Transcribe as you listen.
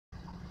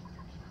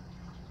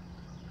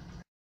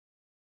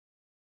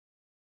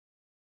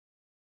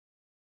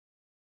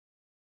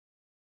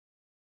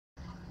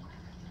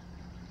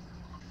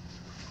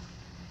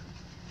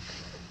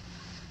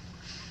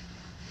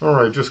All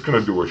right, just going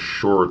to do a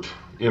short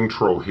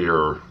intro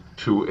here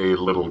to a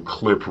little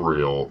clip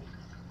reel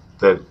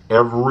that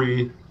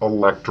every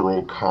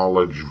Electoral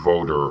College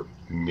voter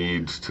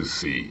needs to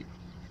see.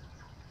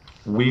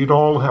 We'd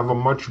all have a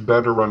much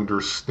better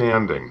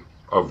understanding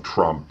of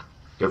Trump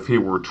if he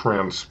were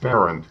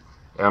transparent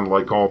and,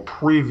 like all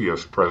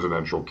previous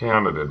presidential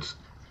candidates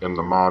in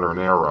the modern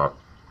era,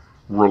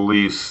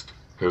 released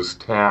his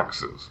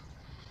taxes.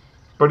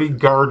 But he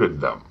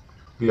guarded them.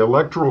 The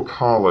Electoral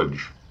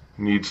College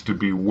needs to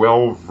be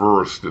well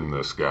versed in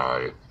this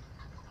guy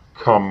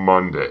come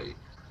Monday.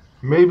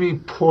 Maybe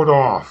put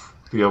off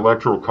the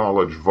Electoral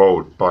College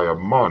vote by a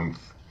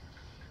month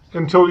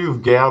until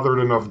you've gathered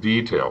enough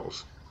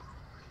details.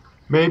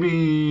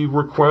 Maybe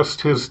request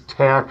his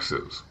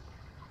taxes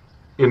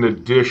in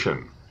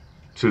addition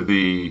to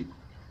the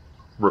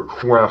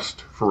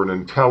request for an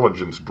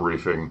intelligence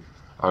briefing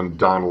on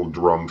Donald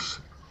Trump's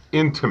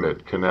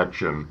intimate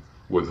connection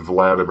with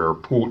Vladimir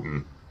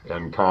Putin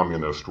and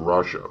communist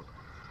Russia.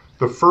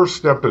 The first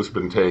step has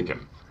been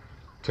taken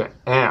to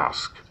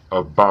ask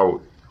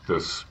about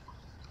this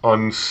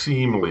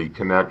unseemly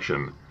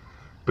connection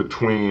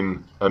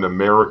between an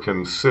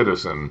American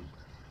citizen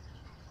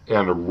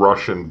and a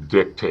Russian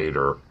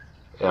dictator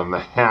and the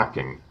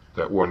hacking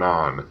that went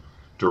on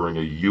during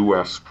a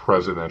US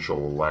presidential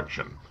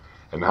election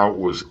and how it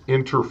was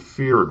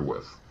interfered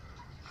with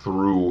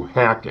through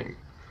hacking,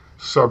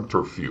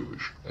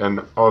 subterfuge, and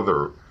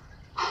other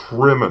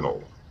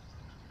criminal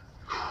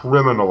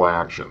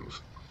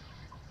actions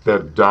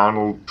that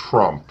Donald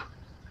Trump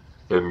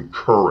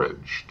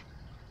encouraged.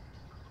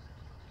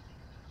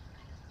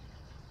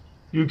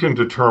 You can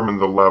determine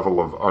the level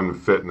of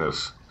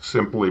unfitness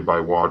simply by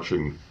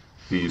watching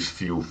these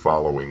few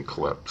following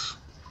clips.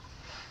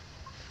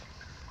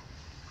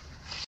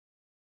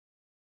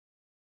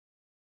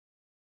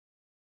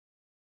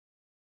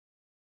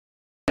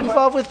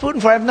 Involved with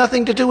Putin, for I have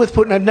nothing to do with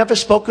Putin. I've never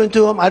spoken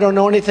to him. I don't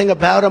know anything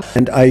about him.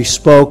 And I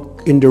spoke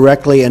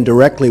indirectly and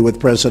directly with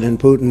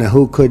President Putin,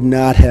 who could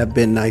not have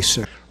been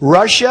nicer.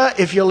 Russia,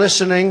 if you're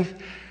listening,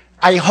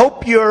 I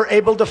hope you're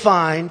able to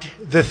find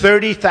the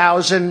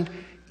 30,000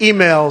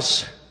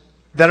 emails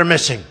that are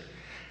missing.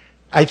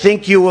 I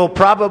think you will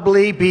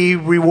probably be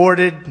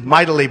rewarded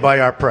mightily by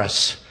our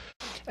press.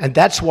 And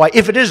that's why,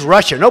 if it is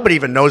Russia, nobody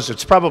even knows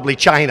it's probably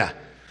China.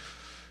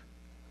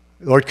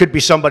 Or it could be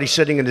somebody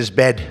sitting in his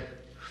bed.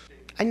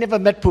 I never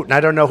met Putin. I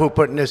don't know who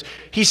Putin is.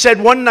 He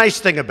said one nice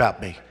thing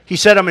about me. He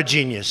said I'm a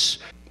genius.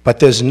 But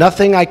there's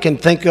nothing I can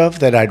think of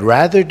that I'd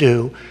rather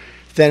do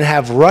than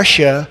have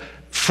Russia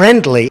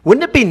friendly.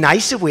 Wouldn't it be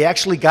nice if we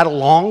actually got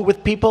along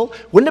with people?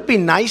 Wouldn't it be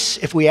nice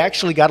if we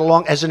actually got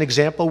along, as an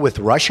example, with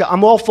Russia?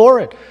 I'm all for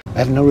it. I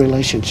have no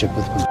relationship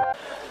with Putin.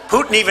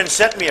 Putin even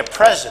sent me a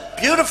present,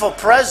 beautiful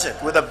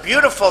present, with a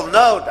beautiful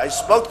note. I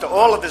spoke to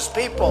all of his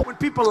people. When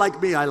people like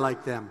me, I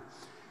like them.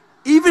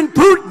 Even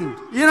Putin,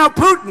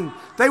 Putin,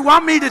 they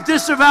want me to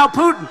disavow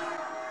Putin.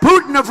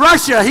 Putin of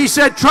Russia, he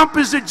said Trump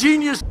is a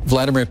genius.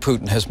 Vladimir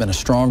Putin has been a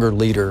stronger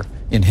leader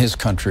in his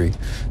country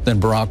than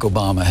Barack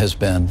Obama has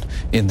been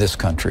in this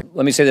country.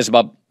 Let me say this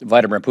about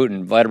Vladimir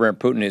Putin. Vladimir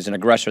Putin is an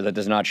aggressor that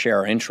does not share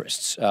our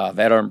interests.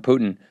 Vladimir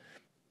Putin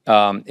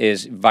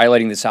is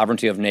violating the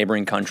sovereignty of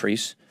neighboring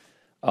countries.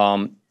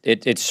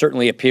 It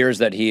certainly appears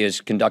that he is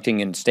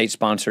conducting in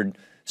state-sponsored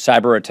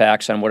cyber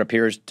attacks on what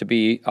appears to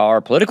be our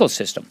political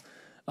system.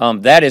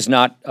 That is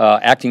not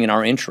acting in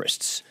our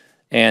interests,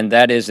 and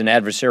that is an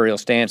adversarial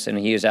stance, and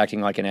he is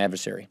acting like an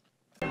adversary.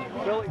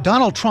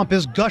 Donald Trump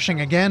is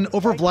gushing again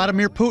over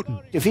Vladimir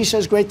Putin. If he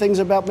says great things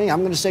about me, I'm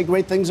going to say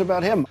great things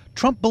about him.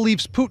 Trump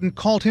believes Putin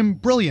called him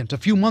brilliant a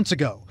few months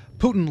ago.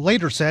 Putin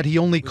later said he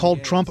only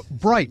called Trump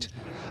bright.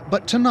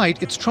 But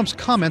tonight, it's Trump's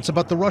comments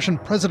about the Russian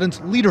president's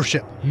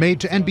leadership made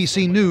to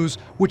NBC News,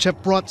 which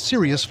have brought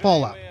serious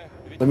fallout.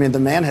 I mean, the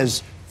man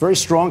has very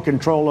strong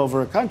control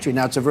over a country.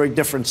 Now, it's a very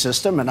different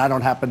system, and I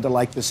don't happen to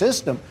like the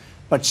system.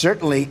 But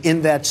certainly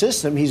in that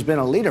system, he's been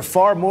a leader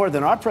far more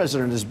than our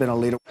president has been a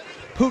leader.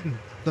 Putin,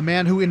 the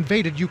man who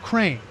invaded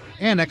Ukraine,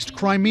 annexed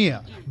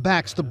Crimea,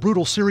 backs the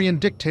brutal Syrian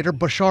dictator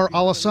Bashar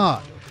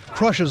al-Assad,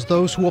 crushes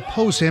those who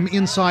oppose him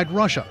inside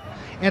Russia,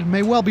 and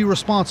may well be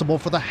responsible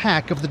for the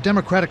hack of the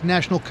Democratic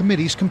National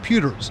Committee's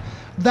computers.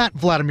 That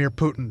Vladimir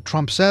Putin,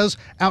 Trump says,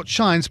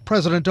 outshines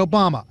President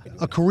Obama.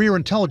 A career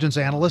intelligence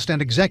analyst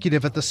and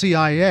executive at the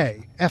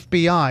CIA,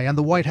 FBI, and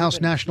the White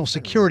House National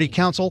Security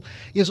Council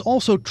is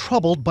also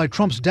troubled by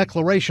Trump's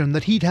declaration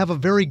that he'd have a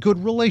very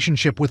good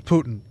relationship with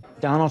Putin.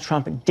 Donald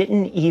Trump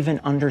didn't even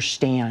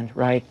understand,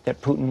 right,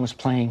 that Putin was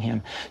playing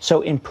him.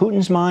 So in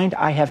Putin's mind,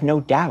 I have no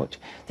doubt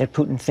that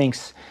Putin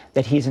thinks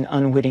that he's an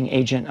unwitting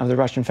agent of the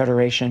Russian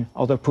Federation,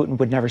 although Putin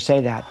would never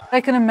say that.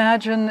 I can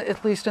imagine,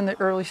 at least in the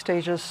early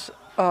stages,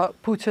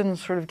 Putin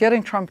sort of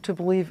getting Trump to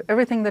believe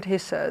everything that he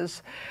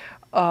says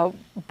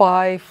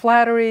by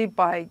flattery,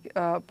 by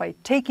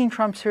taking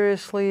Trump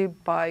seriously,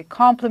 by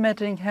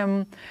complimenting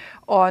him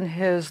on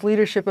his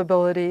leadership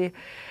ability.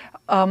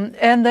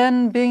 And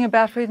then being a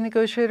bad faith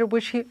negotiator,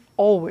 which he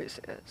always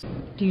is.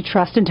 Do you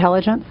trust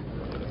intelligence?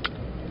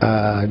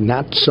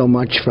 not so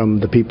much from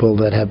the people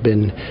that have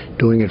been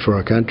doing it for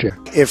our country.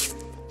 If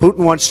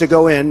Putin wants to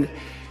go in,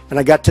 and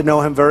I got to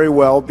know him very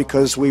well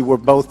because we were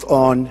both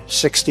on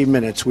 60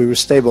 Minutes. We were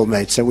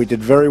stablemates, and we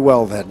did very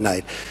well that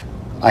night.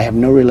 I have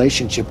no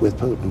relationship with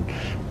Putin.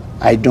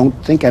 I don't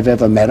think I've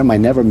ever met him. I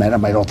never met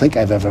him. I don't think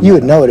I've ever met him. You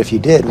would know it if you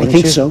did, I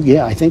think so.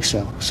 Yeah, I think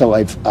so. So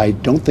I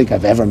don't think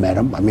I've ever met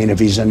him. I mean, if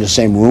he's in the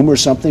same room or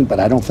something, but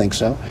I don't think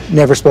so.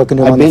 Never spoken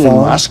to him on the phone? I've been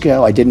in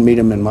Moscow. I didn't meet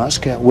him in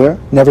Moscow. Where?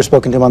 Never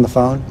spoken to him on the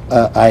phone?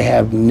 I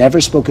have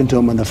never spoken to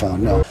him on the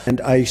phone, no. And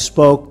I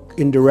spoke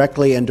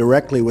indirectly and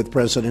directly with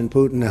President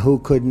Putin, who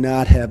could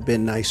not have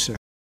been nicer.